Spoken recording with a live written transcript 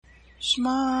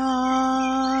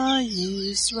Shema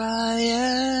Yisrael,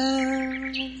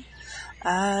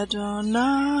 Adonai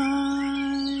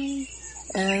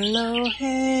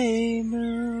Eloheinu,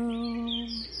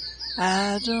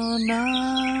 Adonai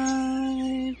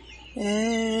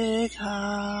Echad,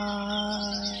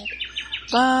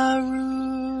 Baruch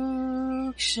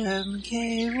Shem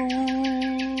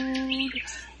Kevod,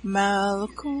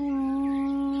 Malkuto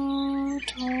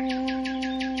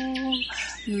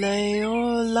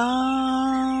Leolam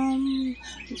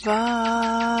Vaed.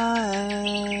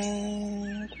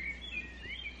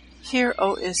 Hear,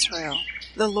 O Israel,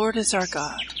 the Lord is our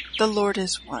God, the Lord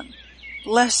is one.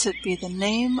 Blessed be the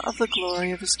name of the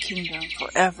glory of his kingdom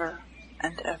forever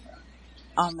and ever.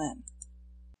 Amen.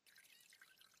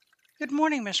 Good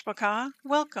morning, Mishpachah.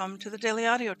 Welcome to the Daily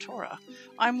Audio Torah.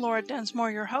 I'm Laura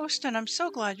Densmore, your host, and I'm so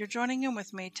glad you're joining in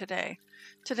with me today.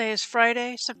 Today is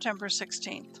Friday, September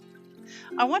 16th.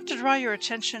 I want to draw your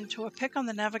attention to a pic on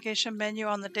the navigation menu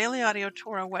on the Daily Audio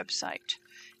Torah website.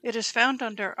 It is found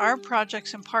under Our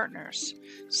Projects and Partners.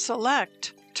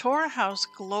 Select Torah House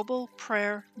Global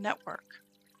Prayer Network.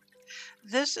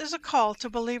 This is a call to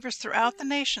believers throughout the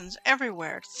nations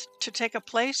everywhere to take a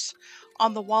place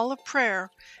on the wall of prayer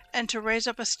and to raise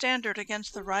up a standard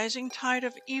against the rising tide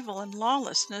of evil and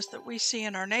lawlessness that we see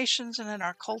in our nations and in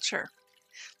our culture.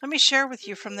 Let me share with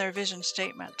you from their vision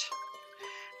statement.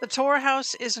 The Torah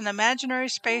House is an imaginary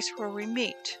space where we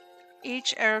meet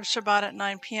each Erev Shabbat at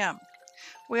 9 p.m.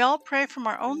 We all pray from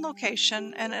our own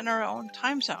location and in our own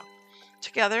time zone.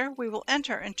 Together, we will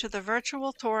enter into the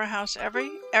virtual Torah House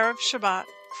every Erev Shabbat,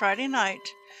 Friday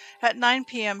night, at 9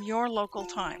 p.m. your local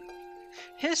time.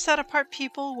 His set-apart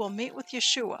people will meet with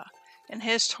Yeshua in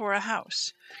his Torah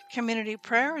House. Community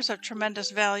prayer is of tremendous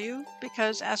value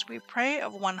because as we pray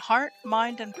of one heart,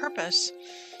 mind, and purpose,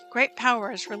 great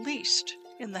power is released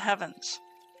in the heavens.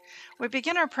 We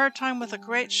begin our prayer time with a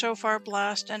great shofar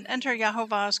blast and enter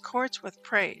Yahovah's courts with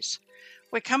praise.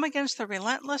 We come against the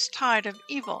relentless tide of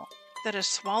evil that is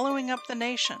swallowing up the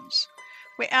nations.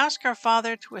 We ask our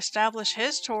Father to establish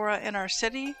his Torah in our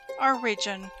city, our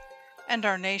region, and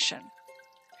our nation.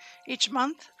 Each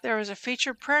month, there is a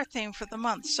featured prayer theme for the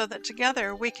month so that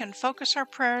together we can focus our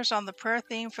prayers on the prayer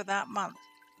theme for that month.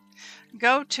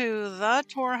 Go to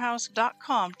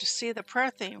thetorahhouse.com to see the prayer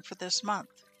theme for this month.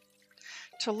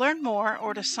 To learn more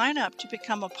or to sign up to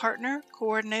become a partner,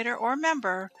 coordinator, or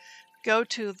member, go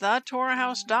to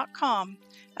thetorahhouse.com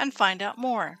and find out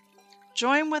more.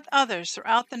 Join with others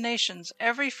throughout the nations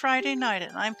every Friday night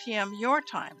at 9 p.m. your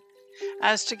time,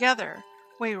 as together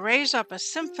we raise up a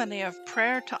symphony of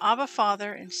prayer to Abba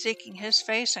Father in seeking his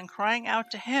face and crying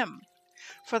out to him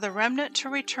for the remnant to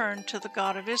return to the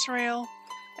God of Israel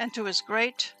and to his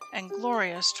great and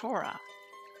glorious Torah.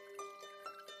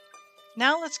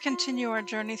 Now let's continue our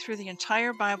journey through the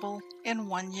entire Bible in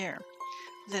 1 year.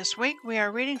 This week we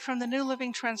are reading from the New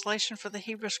Living Translation for the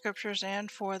Hebrew Scriptures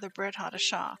and for the Brit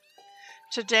Hadashah.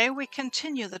 Today we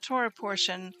continue the Torah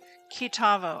portion, Ki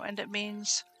Tavo, and it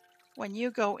means when you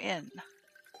go in.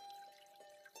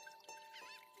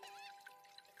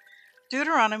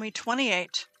 Deuteronomy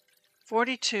 28,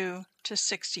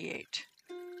 42-68.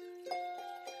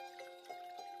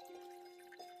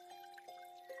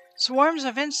 Swarms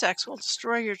of insects will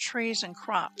destroy your trees and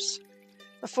crops.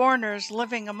 The foreigners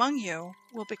living among you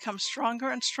will become stronger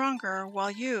and stronger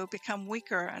while you become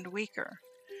weaker and weaker.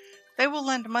 They will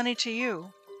lend money to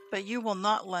you, but you will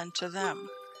not lend to them.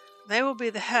 They will be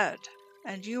the head,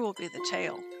 and you will be the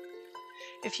tail.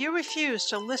 If you refuse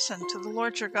to listen to the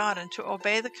Lord your God and to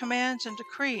obey the commands and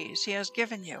decrees he has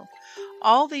given you,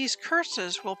 all these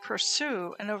curses will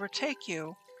pursue and overtake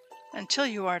you until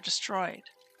you are destroyed.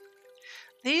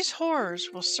 These horrors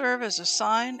will serve as a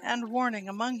sign and warning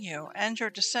among you and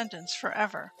your descendants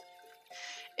forever.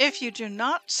 If you do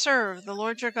not serve the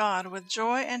Lord your God with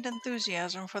joy and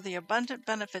enthusiasm for the abundant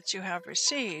benefits you have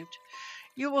received,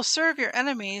 you will serve your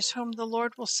enemies whom the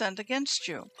Lord will send against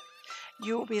you.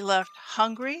 You will be left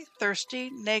hungry, thirsty,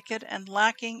 naked, and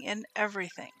lacking in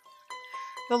everything.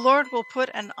 The Lord will put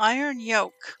an iron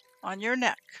yoke on your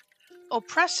neck,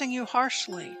 oppressing you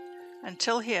harshly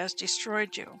until he has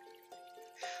destroyed you.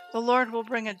 The Lord will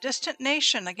bring a distant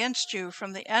nation against you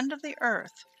from the end of the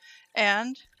earth,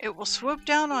 and it will swoop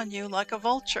down on you like a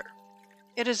vulture.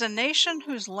 It is a nation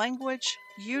whose language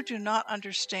you do not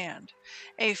understand,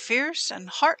 a fierce and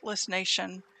heartless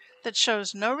nation that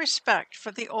shows no respect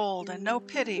for the old and no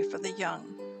pity for the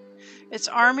young. Its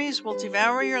armies will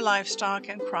devour your livestock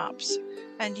and crops,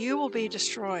 and you will be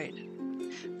destroyed.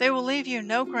 They will leave you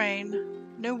no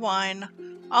grain, new wine,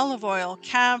 olive oil,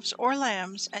 calves, or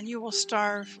lambs, and you will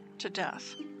starve to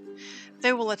death.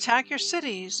 They will attack your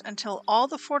cities until all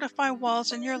the fortified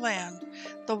walls in your land,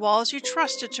 the walls you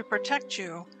trusted to protect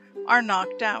you, are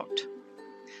knocked out.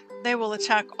 They will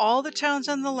attack all the towns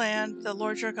in the land the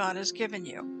Lord your God has given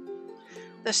you.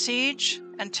 The siege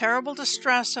and terrible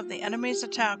distress of the enemy's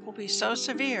attack will be so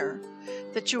severe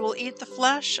that you will eat the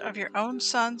flesh of your own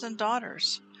sons and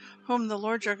daughters, whom the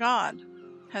Lord your God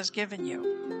has given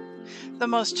you. The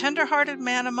most tender-hearted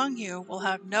man among you will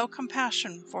have no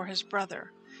compassion for his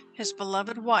brother, his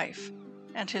beloved wife,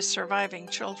 and his surviving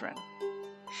children.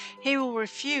 He will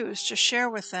refuse to share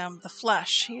with them the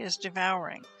flesh he is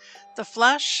devouring, the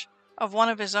flesh of one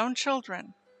of his own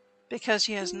children, because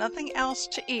he has nothing else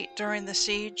to eat during the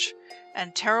siege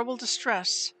and terrible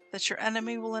distress that your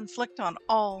enemy will inflict on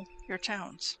all your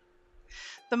towns.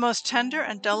 The most tender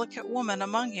and delicate woman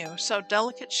among you, so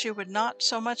delicate she would not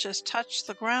so much as touch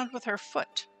the ground with her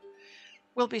foot,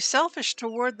 will be selfish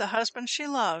toward the husband she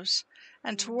loves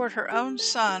and toward her own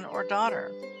son or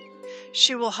daughter.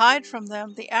 She will hide from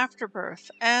them the afterbirth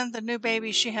and the new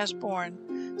baby she has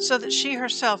born, so that she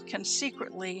herself can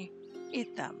secretly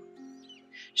eat them.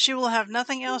 She will have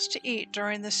nothing else to eat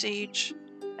during the siege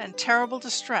and terrible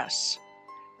distress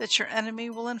that your enemy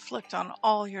will inflict on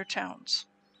all your towns.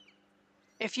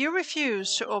 If you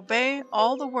refuse to obey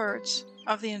all the words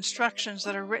of the instructions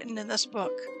that are written in this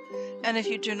book, and if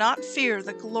you do not fear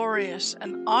the glorious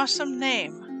and awesome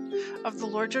name of the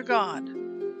Lord your God,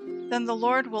 then the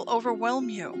Lord will overwhelm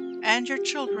you and your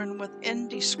children with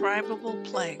indescribable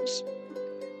plagues.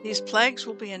 These plagues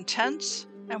will be intense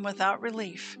and without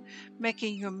relief,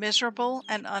 making you miserable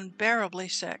and unbearably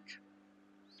sick.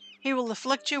 He will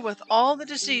afflict you with all the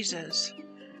diseases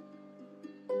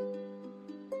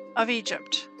of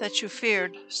Egypt that you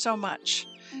feared so much,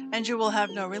 and you will have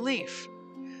no relief.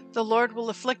 The Lord will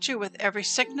afflict you with every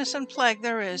sickness and plague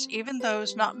there is, even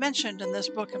those not mentioned in this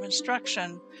book of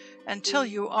instruction, until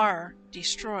you are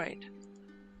destroyed.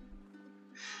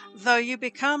 Though you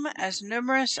become as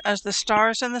numerous as the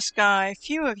stars in the sky,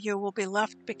 few of you will be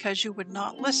left because you would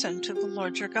not listen to the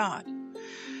Lord your God.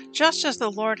 Just as the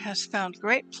Lord has found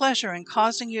great pleasure in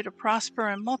causing you to prosper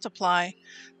and multiply,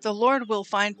 the Lord will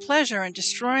find pleasure in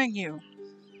destroying you.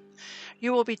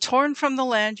 You will be torn from the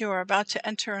land you are about to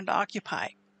enter and occupy.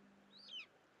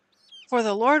 For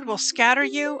the Lord will scatter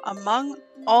you among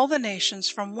all the nations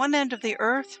from one end of the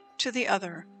earth to the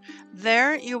other.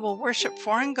 There you will worship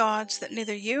foreign gods that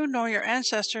neither you nor your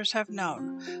ancestors have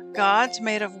known, gods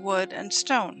made of wood and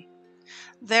stone.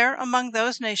 There among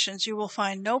those nations you will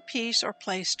find no peace or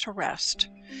place to rest,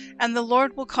 and the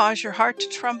Lord will cause your heart to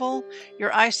tremble,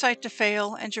 your eyesight to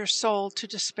fail, and your soul to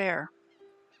despair.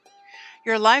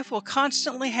 Your life will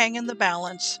constantly hang in the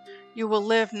balance. You will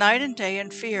live night and day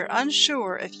in fear,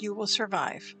 unsure if you will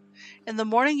survive. In the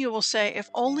morning you will say, "If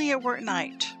only it were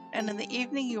night," and in the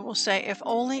evening you will say, "If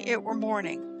only it were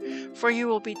morning," for you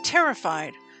will be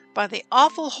terrified by the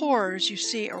awful horrors you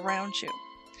see around you.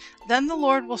 Then the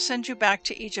Lord will send you back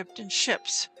to Egypt in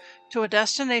ships, to a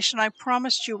destination I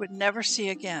promised you would never see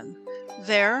again.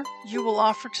 There you will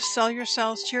offer to sell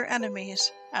yourselves to your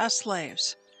enemies as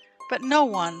slaves, but no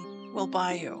one will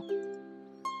buy you.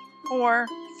 4,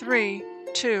 3,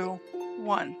 2,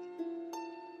 1.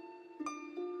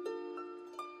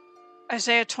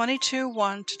 Isaiah 22,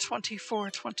 1 to 24,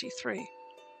 23.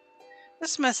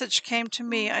 This message came to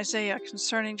me, Isaiah,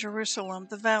 concerning Jerusalem,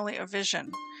 the valley of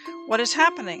vision. What is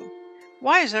happening?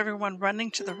 Why is everyone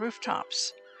running to the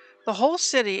rooftops? The whole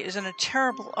city is in a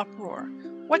terrible uproar.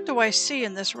 What do I see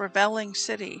in this rebelling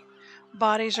city?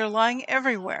 Bodies are lying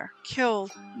everywhere,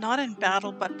 killed not in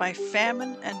battle but by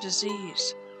famine and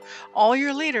disease. All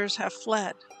your leaders have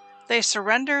fled. They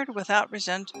surrendered without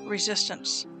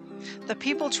resistance. The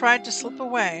people tried to slip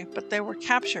away, but they were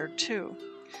captured too.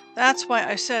 That's why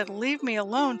I said, "Leave me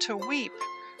alone to weep.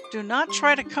 Do not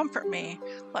try to comfort me.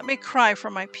 Let me cry for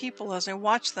my people as I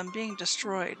watch them being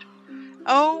destroyed."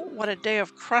 Oh, what a day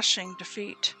of crushing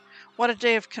defeat! What a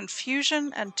day of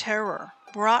confusion and terror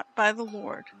brought by the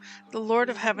Lord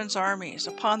of heaven's armies,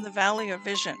 upon the valley of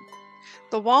vision.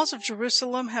 The walls of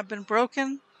Jerusalem have been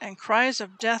broken, and cries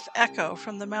of death echo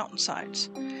from the mountainsides.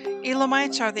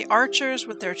 Elamites are the archers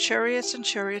with their chariots and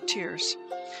charioteers.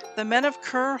 The men of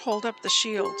Kir hold up the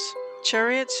shields.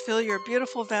 Chariots fill your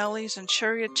beautiful valleys, and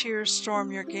charioteers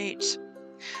storm your gates.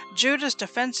 Judah's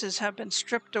defenses have been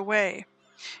stripped away.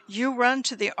 You run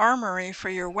to the armory for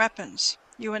your weapons.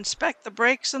 You inspect the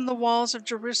breaks in the walls of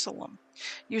Jerusalem.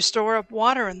 You store up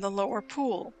water in the lower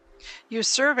pool. You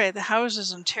survey the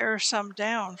houses and tear some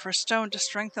down for stone to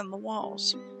strengthen the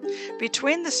walls.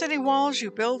 Between the city walls you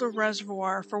build a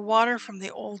reservoir for water from the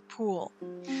old pool.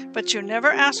 But you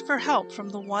never ask for help from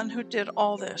the one who did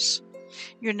all this.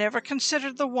 You never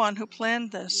considered the one who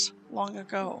planned this long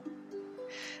ago.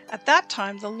 At that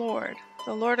time the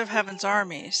Lord of heaven's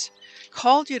armies,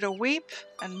 called you to weep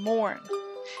and mourn.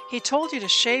 He told you to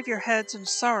shave your heads in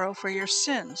sorrow for your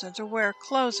sins and to wear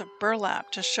clothes of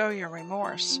burlap to show your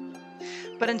remorse.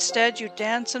 But instead you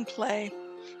dance and play,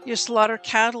 you slaughter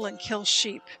cattle and kill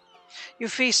sheep. You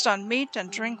feast on meat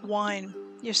and drink wine.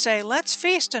 You say, "Let's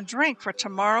feast and drink, for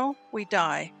tomorrow we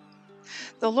die."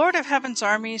 The Lord of heaven's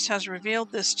armies has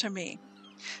revealed this to me.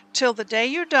 Till the day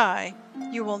you die,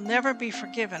 you will never be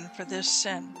forgiven for this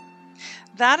sin.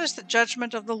 That is the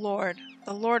judgment of the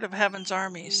Lord of heaven's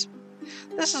armies.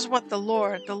 This is what the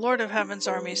Lord of heaven's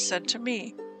armies said to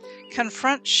me.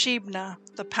 Confront Shebna,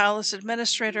 the palace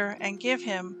administrator, and give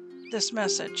him this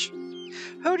message.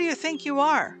 Who do you think you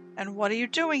are? And what are you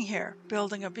doing here,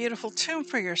 building a beautiful tomb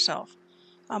for yourself,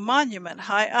 a monument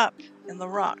high up in the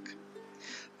rock?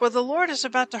 For the Lord is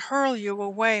about to hurl you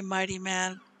away, mighty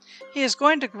man. He is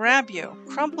going to grab you,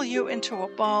 crumple you into a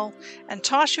ball, and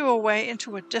toss you away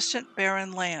into a distant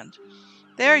barren land.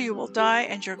 There you will die,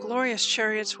 and your glorious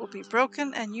chariots will be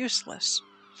broken and useless.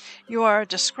 You are a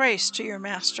disgrace to your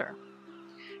master.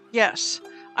 Yes,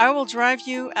 I will drive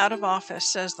you out of office,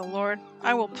 says the Lord.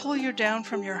 I will pull you down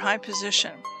from your high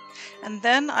position. And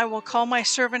then I will call my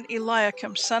servant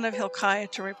Eliakim, son of Hilkiah,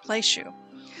 to replace you.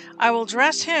 I will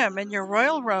dress him in your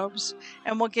royal robes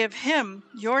and will give him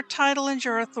your title and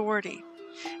your authority.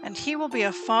 And he will be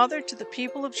a father to the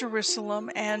people of Jerusalem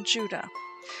and Judah.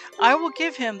 I will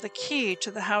give him the key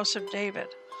to the house of David,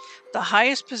 the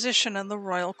highest position in the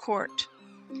royal court.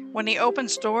 When he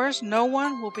opens doors, no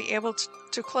one will be able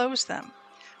to close them.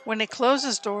 When he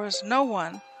closes doors, no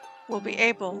one will be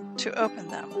able to open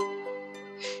them.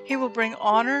 He will bring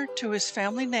honor to his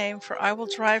family name, for I will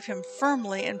drive him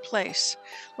firmly in place,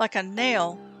 like a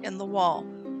nail in the wall.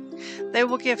 They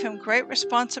will give him great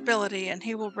responsibility, and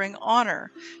he will bring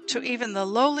honor to even the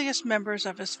lowliest members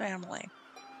of his family.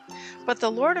 But the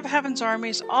Lord of heaven's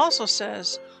armies also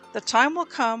says, the time will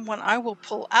come when I will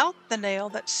pull out the nail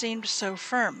that seemed so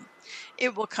firm.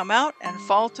 It will come out and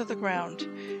fall to the ground.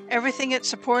 Everything it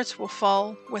supports will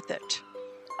fall with it.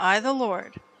 I, the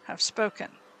Lord, have spoken.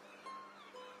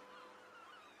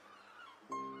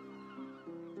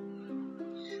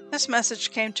 This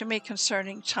message came to me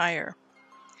concerning Tyre.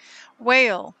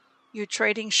 Wail, you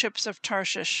trading ships of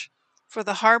Tarshish, for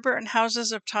the harbor and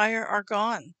houses of Tyre are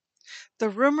gone. The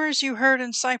rumors you heard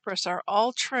in Cyprus are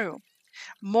all true.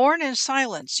 Mourn in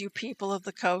silence, you people of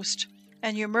the coast,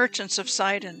 and you merchants of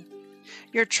Sidon.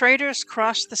 Your traders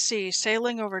crossed the sea,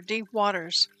 sailing over deep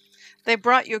waters. They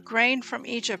brought you grain from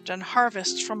Egypt and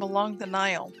harvests from along the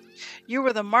Nile. You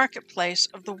were the marketplace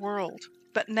of the world.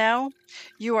 But now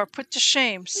you are put to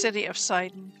shame, city of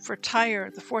Sidon, for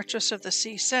Tyre, the fortress of the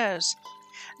sea, says,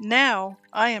 now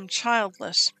I am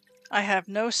childless. I have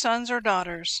no sons or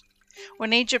daughters.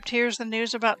 When Egypt hears the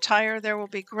news about Tyre, there will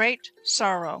be great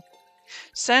sorrow.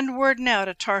 Send word now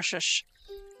to Tarshish.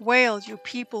 Wail, you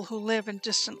people who live in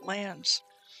distant lands.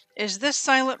 Is this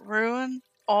silent ruin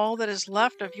all that is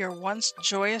left of your once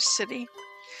joyous city?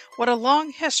 What a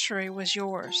long history was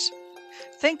yours.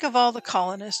 Think of all the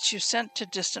colonists you sent to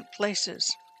distant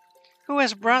places. Who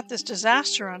has brought this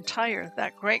disaster on Tyre,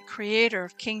 that great creator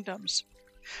of kingdoms?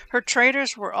 Her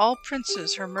traders were all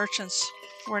princes, her merchants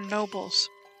were nobles.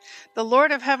 The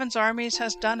Lord of heaven's armies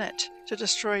has done it, to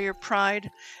destroy your pride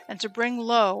and to bring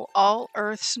low all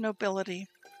earth's nobility.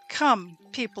 Come,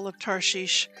 people of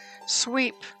Tarshish,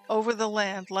 sweep over the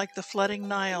land like the flooding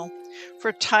Nile,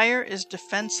 for Tyre is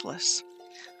defenseless.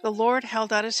 The Lord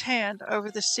held out his hand over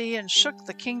the sea and shook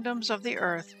the kingdoms of the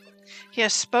earth. He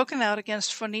has spoken out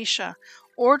against Phoenicia,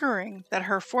 ordering that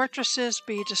her fortresses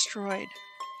be destroyed.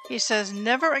 He says,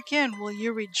 never again will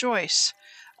you rejoice,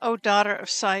 O daughter of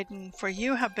Sidon, for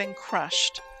you have been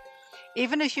crushed.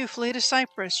 Even if you flee to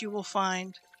Cyprus, you will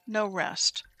find no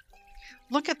rest.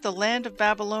 Look at the land of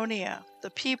Babylonia.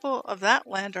 The people of that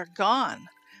land are gone.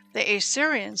 The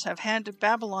Assyrians have handed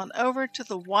Babylon over to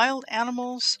the wild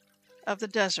animals of the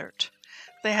desert.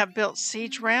 They have built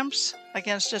siege ramps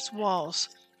against its walls,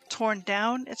 torn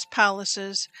down its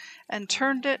palaces, and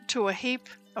turned it to a heap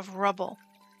of rubble.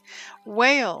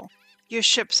 Wail, you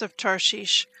ships of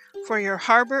Tarshish, for your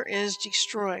harbor is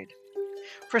destroyed.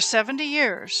 For 70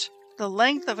 years, the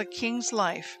length of a king's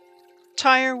life,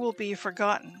 Tyre will be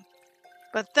forgotten.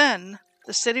 But then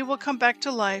the city will come back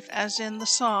to life, as in the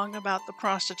song about the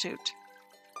prostitute.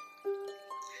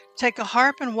 Take a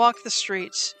harp and walk the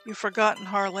streets, you forgotten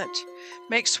harlot.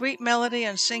 Make sweet melody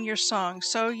and sing your song,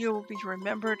 so you will be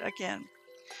remembered again.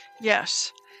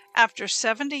 Yes, after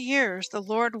 70 years the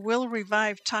Lord will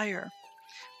revive Tyre.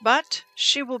 But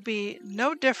she will be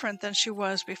no different than she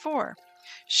was before.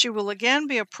 She will again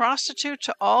be a prostitute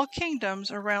to all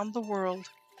kingdoms around the world.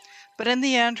 But in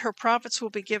the end, her profits will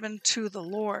be given to the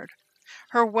Lord.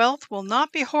 Her wealth will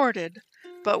not be hoarded,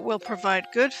 but will provide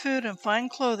good food and fine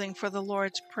clothing for the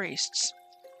Lord's priests.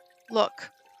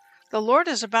 Look, the Lord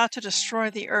is about to destroy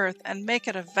the earth and make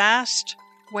it a vast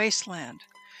wasteland.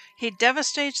 He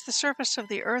devastates the surface of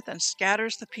the earth and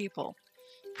scatters the people.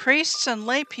 Priests and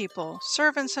lay people,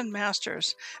 servants and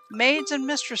masters, maids and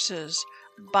mistresses,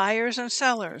 buyers and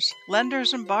sellers,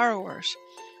 lenders and borrowers,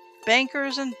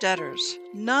 bankers and debtors,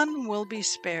 none will be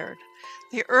spared.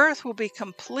 The earth will be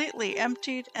completely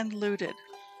emptied and looted.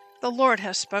 The Lord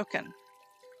has spoken.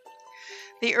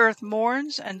 The earth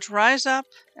mourns and dries up,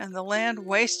 and the land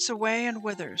wastes away and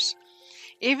withers.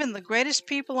 Even the greatest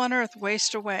people on earth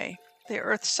waste away. The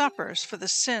earth suffers for the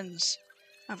sins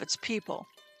of its people.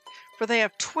 For they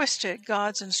have twisted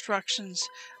God's instructions,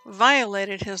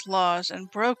 violated his laws,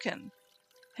 and broken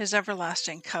his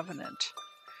everlasting covenant.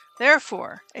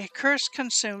 Therefore, a curse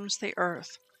consumes the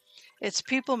earth. Its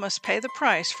people must pay the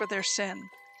price for their sin.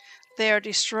 They are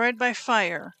destroyed by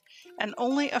fire, and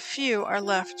only a few are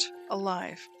left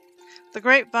alive. The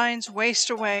grapevines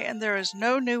waste away, and there is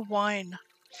no new wine.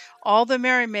 All the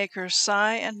merrymakers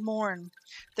sigh and mourn.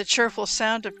 The cheerful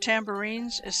sound of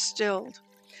tambourines is stilled.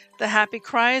 The happy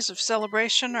cries of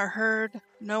celebration are heard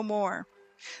no more.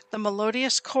 The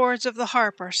melodious chords of the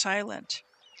harp are silent.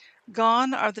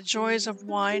 Gone are the joys of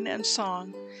wine and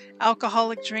song.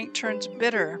 Alcoholic drink turns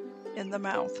bitter in the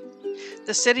mouth.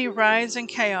 The city writhes in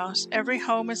chaos. Every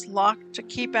home is locked to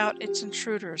keep out its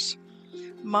intruders.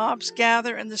 Mobs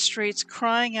gather in the streets,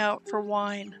 crying out for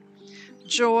wine.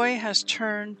 Joy has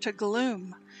turned to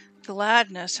gloom.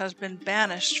 Gladness has been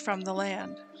banished from the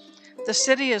land. The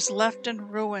city is left in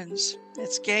ruins,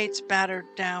 its gates battered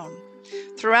down.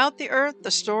 Throughout the earth, the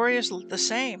story is the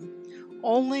same.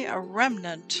 Only a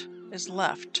remnant is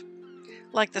left,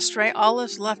 like the stray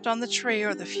olives left on the tree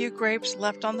or the few grapes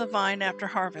left on the vine after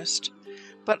harvest.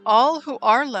 But all who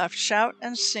are left shout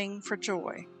and sing for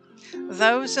joy.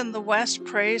 Those in the west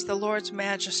praise the Lord's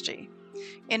majesty.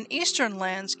 In eastern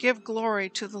lands give glory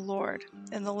to the Lord.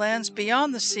 In the lands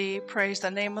beyond the sea praise the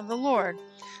name of the Lord,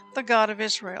 the God of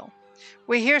Israel.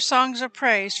 We hear songs of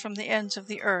praise from the ends of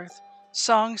the earth,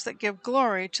 songs that give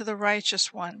glory to the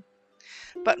righteous one.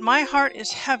 But my heart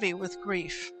is heavy with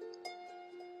grief.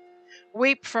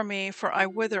 Weep for me, for I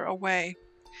wither away.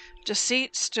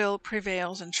 Deceit still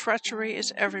prevails, and treachery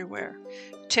is everywhere.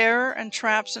 Terror and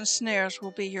traps and snares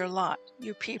will be your lot,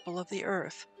 you people of the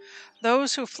earth.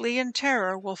 Those who flee in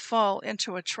terror will fall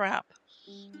into a trap,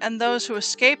 and those who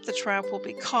escape the trap will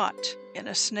be caught in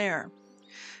a snare.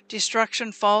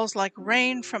 Destruction falls like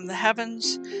rain from the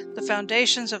heavens. The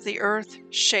foundations of the earth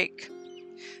shake.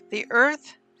 The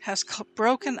earth has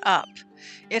broken up.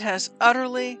 It has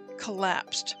utterly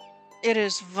collapsed. It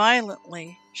is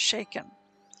violently shaken.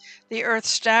 The earth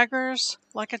staggers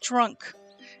like a drunk.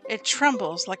 It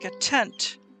trembles like a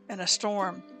tent in a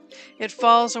storm. It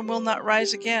falls and will not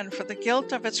rise again, for the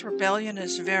guilt of its rebellion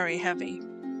is very heavy.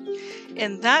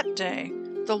 In that day,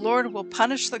 the Lord will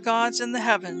punish the gods in the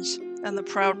heavens and the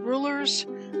proud rulers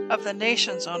of the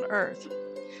nations on earth.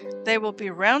 They will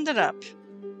be rounded up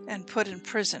and put in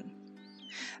prison.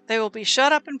 They will be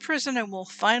shut up in prison and will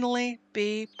finally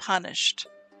be punished.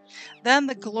 Then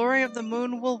the glory of the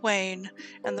moon will wane,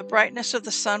 and the brightness of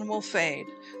the sun will fade,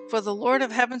 for the Lord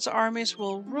of heaven's armies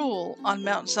will rule on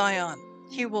Mount Zion.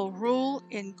 He will rule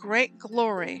in great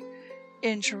glory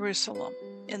in Jerusalem,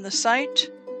 in the sight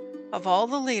of all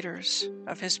the leaders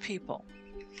of his people.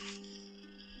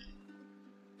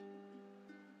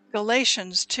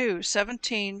 Galatians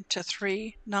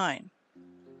 2:17-3:9.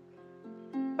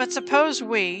 But suppose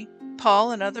we,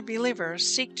 Paul and other believers,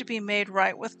 seek to be made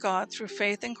right with God through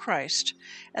faith in Christ,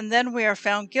 and then we are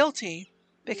found guilty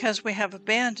because we have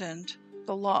abandoned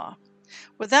the law.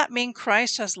 Would that mean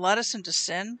Christ has led us into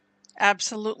sin?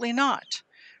 Absolutely not.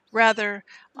 Rather,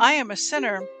 I am a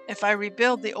sinner if I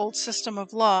rebuild the old system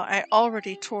of law I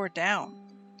already tore down.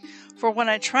 For when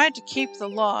I tried to keep the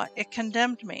law, it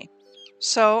condemned me.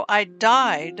 So I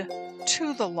died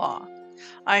to the law.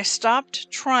 I stopped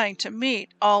trying to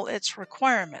meet all its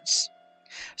requirements,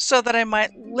 so that I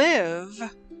might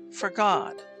live for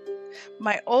God.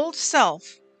 My old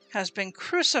self has been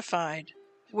crucified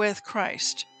with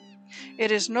Christ.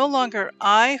 It is no longer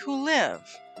I who live,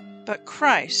 but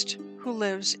Christ who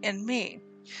lives in me.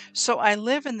 So I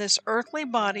live in this earthly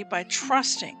body by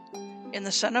trusting in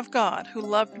the Son of God who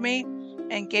loved me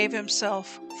and gave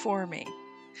himself for me.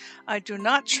 I do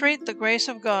not treat the grace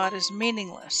of God as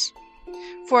meaningless.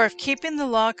 For if keeping the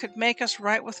law could make us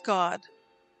right with God,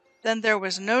 then there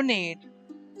was no need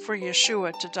for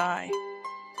Yeshua to die.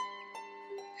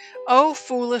 O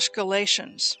foolish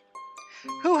Galatians,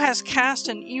 who has cast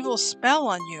an evil spell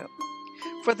on you?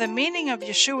 For the meaning of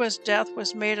Yeshua's death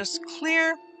was made as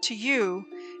clear to you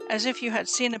as if you had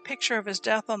seen a picture of his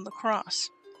death on the cross.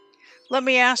 Let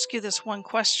me ask you this one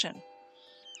question.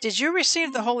 Did you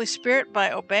receive the Holy Spirit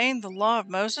by obeying the law of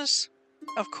Moses?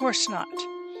 Of course not.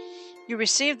 You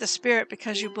received the Spirit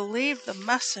because you believed the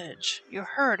message you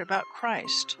heard about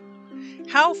Christ.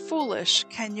 How foolish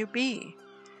can you be?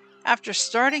 After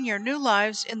starting your new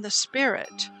lives in the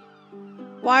Spirit,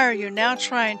 why are you now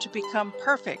trying to become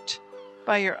perfect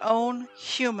by your own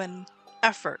human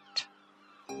effort?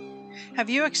 Have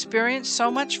you experienced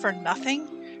so much for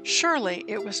nothing? Surely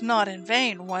it was not in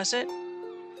vain, was it?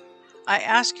 I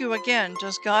ask you again,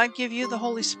 does God give you the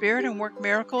Holy Spirit and work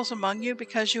miracles among you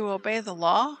because you obey the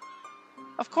law?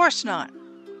 Of course not.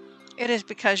 It is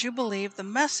because you believe the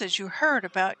message you heard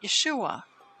about Yeshua.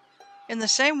 In the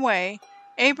same way,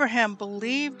 Abraham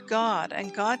believed God,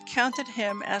 and God counted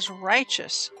him as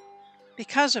righteous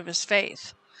because of his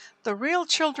faith. The real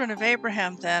children of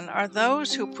Abraham, then, are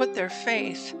those who put their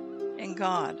faith in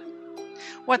God.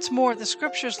 What's more, the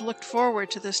Scriptures looked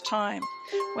forward to this time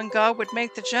when God would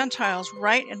make the Gentiles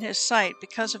right in his sight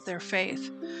because of their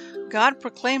faith. God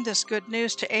proclaimed this good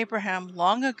news to Abraham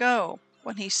long ago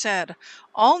when he said,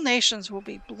 "All nations will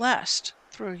be blessed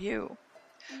through you."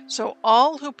 So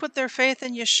all who put their faith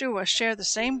in Yeshua share the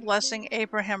same blessing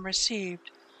Abraham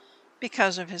received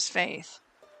because of his faith.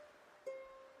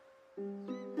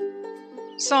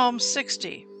 Psalm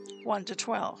 60,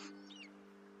 1-12.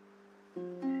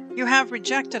 You have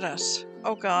rejected us,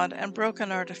 O God, and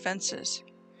broken our defenses.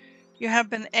 You have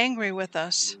been angry with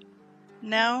us.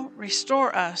 Now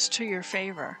restore us to your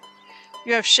favor.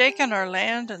 You have shaken our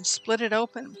land and split it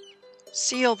open.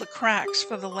 Seal the cracks,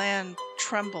 for the land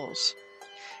trembles.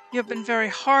 You have been very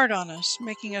hard on us,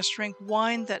 making us drink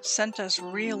wine that sent us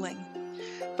reeling.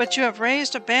 But you have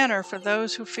raised a banner for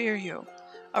those who fear you,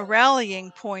 a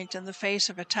rallying point in the face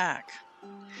of attack.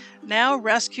 Now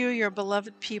rescue your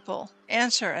beloved people.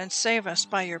 Answer and save us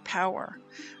by your power.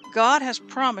 God has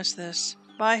promised this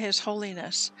by his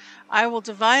holiness. I will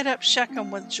divide up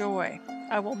Shechem with joy.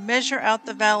 I will measure out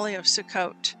the valley of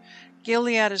Sukkot.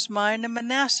 Gilead is mine, and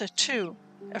Manasseh too.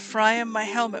 Ephraim, my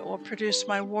helmet, will produce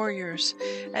my warriors,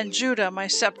 and Judah, my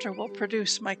scepter, will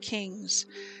produce my kings.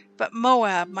 But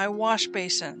Moab, my wash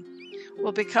basin,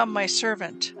 will become my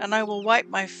servant, and I will wipe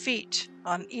my feet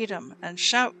on Edom and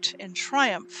shout in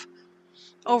triumph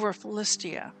over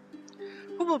Philistia.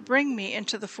 Who will bring me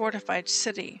into the fortified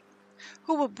city?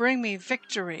 Who will bring me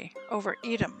victory over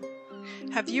Edom?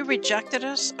 Have you rejected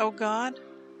us, O God?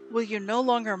 Will you no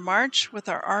longer march with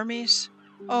our armies?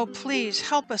 Oh, please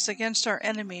help us against our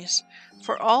enemies,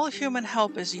 for all human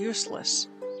help is useless.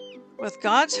 With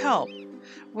God's help,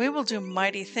 we will do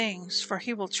mighty things, for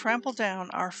he will trample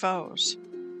down our foes.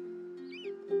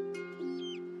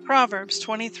 Proverbs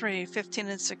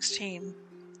 23:15-16.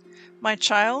 My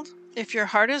child, if your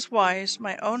heart is wise,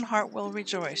 my own heart will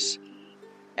rejoice.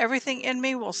 Everything in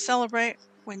me will celebrate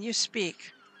when you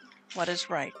speak what is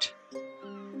right.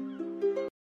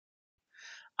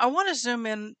 I want to zoom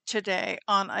in today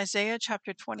on Isaiah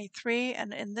chapter 23,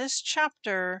 and in this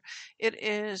chapter, it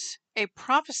is a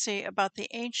prophecy about the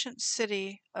ancient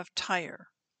city of Tyre.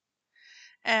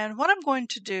 And what I'm going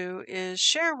to do is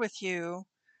share with you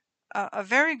a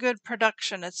very good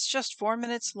production. It's just 4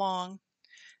 minutes long.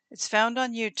 It's found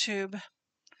on YouTube,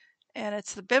 and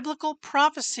it's the biblical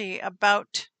prophecy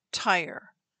about Tyre.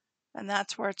 And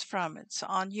that's where it's from. It's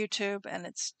on YouTube, and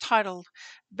it's titled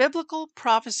Biblical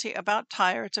Prophecy About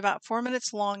Tyre. It's about 4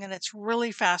 minutes long, and it's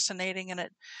really fascinating, and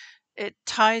it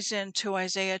ties into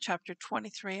Isaiah chapter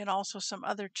 23 and also some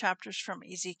other chapters from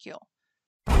Ezekiel.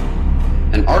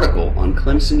 An article on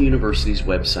Clemson University's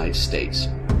website states,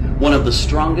 one of the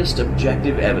strongest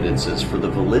objective evidences for the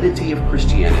validity of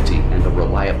Christianity and the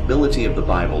reliability of the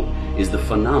Bible is the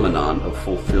phenomenon of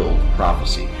fulfilled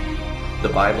prophecy. The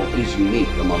Bible is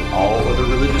unique among all other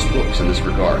religious books in this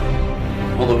regard.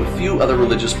 Although a few other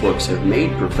religious books have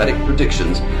made prophetic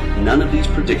predictions, none of these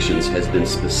predictions has been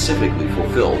specifically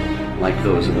fulfilled like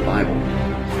those in the Bible.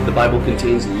 The Bible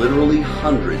contains literally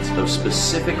hundreds of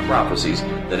specific prophecies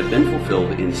that have been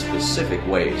fulfilled in specific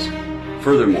ways.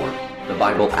 Furthermore, the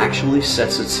Bible actually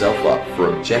sets itself up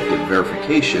for objective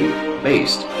verification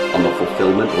based on the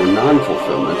fulfillment or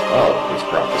non-fulfillment of its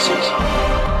prophecies.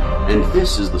 And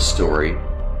this is the story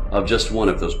of just one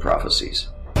of those prophecies.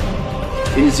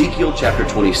 In Ezekiel chapter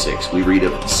 26, we read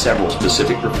of several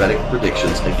specific prophetic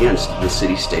predictions against the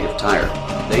city-state of Tyre.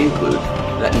 They include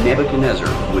that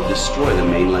Nebuchadnezzar would destroy the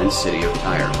mainland city of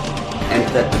Tyre, and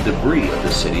that the debris of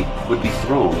the city would be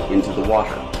thrown into the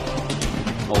water.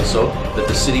 Also, that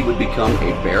the city would become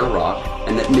a bare rock,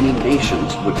 and that many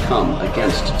nations would come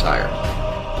against Tyre.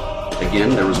 Again,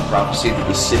 there was a prophecy that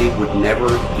the city would never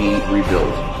be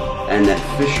rebuilt, and that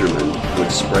fishermen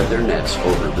would spread their nets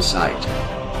over the site.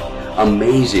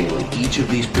 Amazingly, each of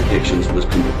these predictions was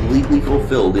completely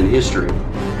fulfilled in history.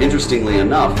 Interestingly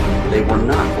enough, they were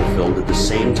not fulfilled at the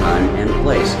same time and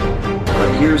place,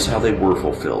 but here's how they were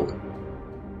fulfilled.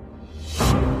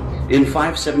 In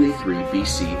 573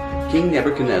 BC, King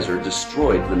Nebuchadnezzar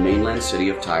destroyed the mainland city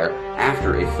of Tyre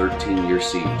after a 13-year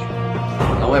siege.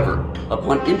 However,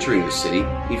 upon entering the city,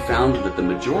 he found that the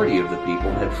majority of the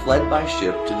people had fled by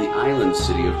ship to the island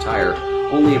city of Tyre,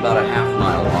 only about a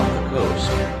half-mile off the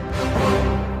coast.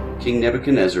 King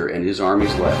Nebuchadnezzar and his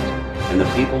armies left, and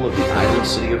the people of the island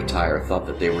city of Tyre thought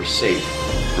that they were safe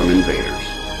from invaders.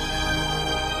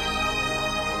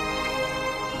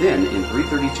 Then, in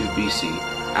 332 BC,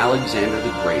 Alexander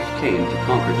the Great came to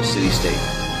conquer the city-state.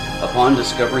 Upon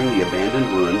discovering the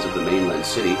abandoned ruins of the mainland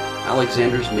city,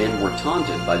 Alexander's men were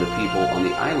taunted by the people on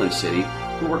the island city,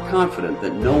 who were confident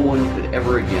that no one could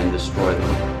ever again destroy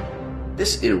them.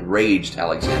 This enraged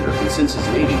Alexander, and since his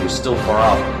navy was still far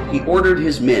off, he ordered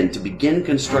his men to begin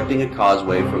constructing a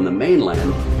causeway from the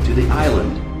mainland to the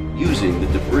island, using the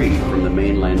debris from the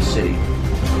mainland city.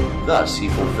 Thus, he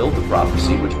fulfilled the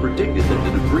prophecy which predicted that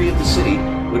the debris of the city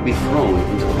would be thrown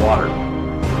into the water.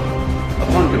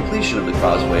 Upon completion of the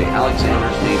causeway,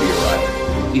 Alexander's navy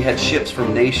arrived. He had ships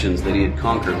from nations that he had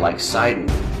conquered like Sidon,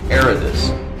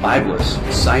 Aradus, Byblos,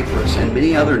 Cyprus, and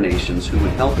many other nations who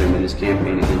would help him in his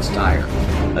campaign against Tyre.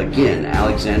 Again,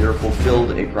 Alexander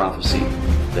fulfilled a prophecy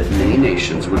that many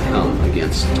nations would come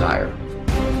against Tyre.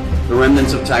 The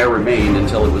remnants of Tyre remained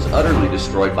until it was utterly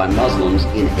destroyed by Muslims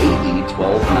in AD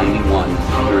 1291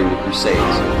 during the Crusades.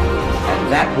 At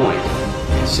that point,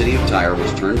 the city of Tyre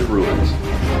was turned to ruins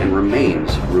and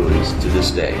remains ruins to this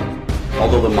day.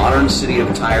 Although the modern city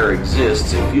of Tyre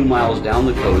exists a few miles down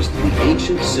the coast, the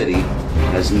ancient city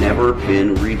has never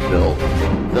been rebuilt,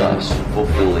 thus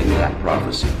fulfilling that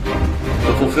prophecy.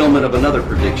 The fulfillment of another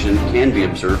prediction can be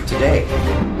observed today.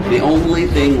 The only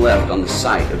thing left on the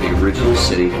site of the original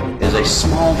city is a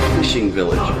small fishing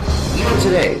village. Even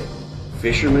today,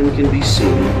 fishermen can be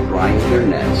seen drying their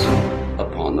nets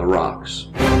upon the rocks.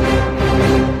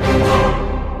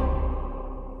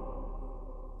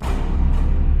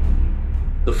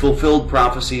 The fulfilled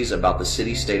prophecies about the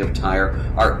city-state of Tyre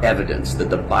are evidence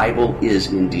that the Bible is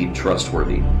indeed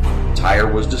trustworthy. Tyre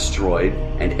was destroyed,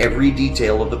 and every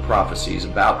detail of the prophecies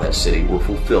about that city were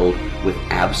fulfilled with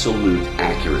absolute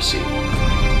accuracy.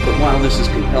 But while this is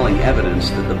compelling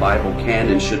evidence that the Bible can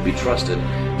and should be trusted,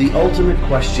 the ultimate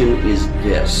question is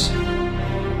this: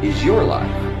 is your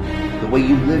life, the way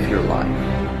you live your life,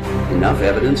 enough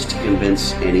evidence to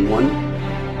convince anyone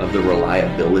of the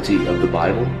reliability of the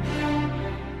Bible?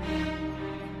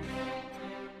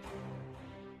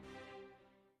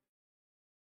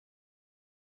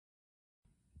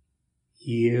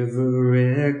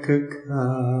 Yevrekka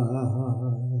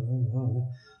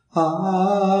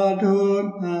Adonai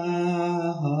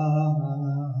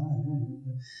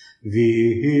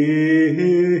Vish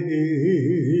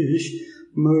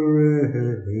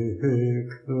Mereka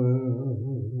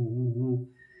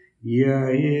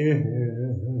Yair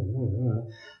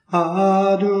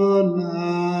Adonai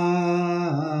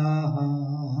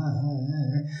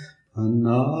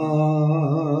Panavilaka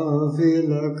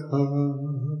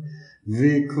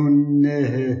Vikuneka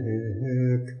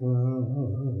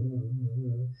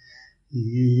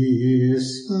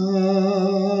Isa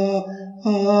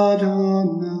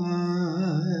Adonai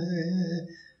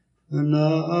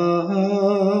Panav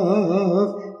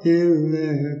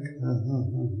Ileka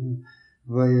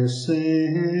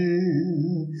Vayasen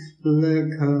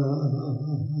Leka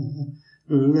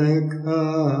Leka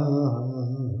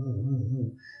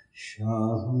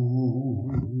Shalom.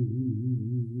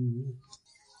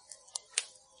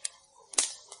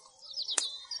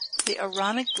 The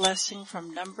Aaronic blessing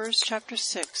from Numbers chapter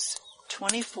 6,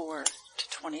 24 to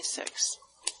 26.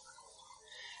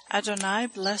 Adonai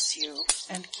bless you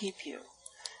and keep you.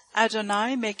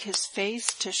 Adonai make his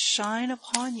face to shine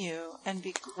upon you and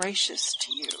be gracious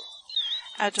to you.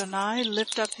 Adonai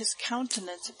lift up his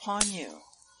countenance upon you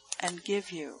and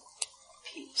give you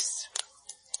peace.